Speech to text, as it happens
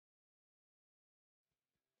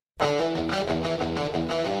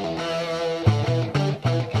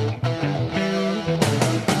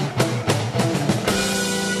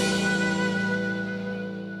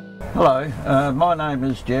My name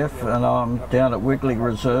is Geoff and I'm down at Wigley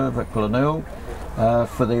Reserve at Glenelg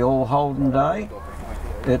for the All Holden Day.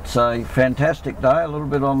 It's a fantastic day, a little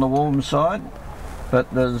bit on the warm side,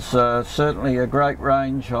 but there's certainly a great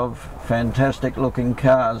range of fantastic looking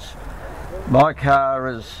cars. My car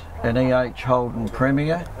is an EH Holden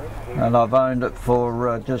Premier and I've owned it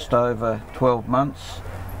for just over 12 months.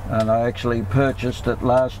 And I actually purchased it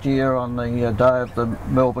last year on the day of the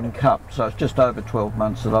Melbourne Cup, so it's just over 12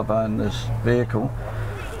 months that I've owned this vehicle.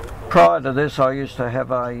 Prior to this I used to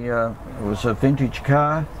have it was a vintage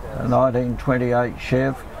car, a 1928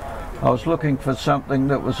 Chev. I was looking for something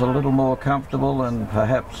that was a little more comfortable and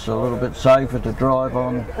perhaps a little bit safer to drive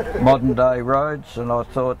on modern day roads, and I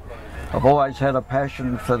thought I've always had a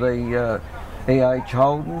passion for the EH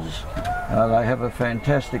Holdens. They have a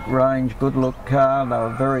fantastic range, good look car, they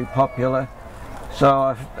were very popular. So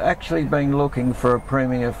I've actually been looking for a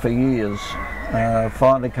Premier for years.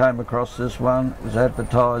 Finally came across this one. It was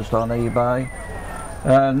advertised on eBay.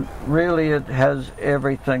 And really it has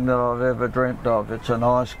everything that I've ever dreamt of. It's a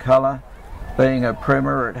nice colour. Being a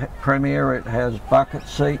Premier, it has bucket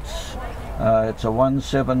seats. It's a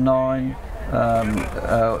 179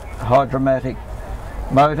 hydromatic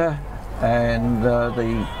motor, and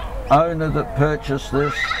the owner that purchased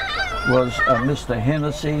this was Mr.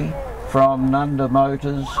 Hennessy from Nunda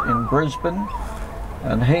Motors in Brisbane,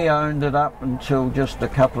 and he owned it up until just a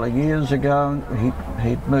couple of years ago.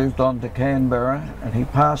 He'd moved on to Canberra and he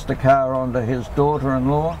passed the car on to his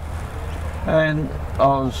daughter-in-law, and I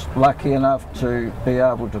was lucky enough to be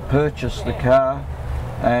able to purchase the car,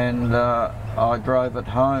 and I drove it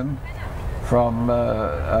home from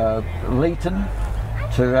Leeton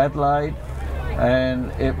to Adelaide,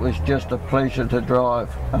 and it was just a pleasure to drive,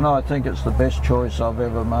 and I think it's the best choice I've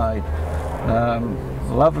ever made.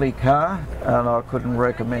 Lovely car, and I couldn't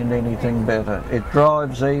recommend anything better. It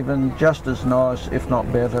drives even just as nice, if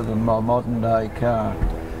not better, than my modern day car.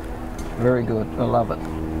 Very good, I love it.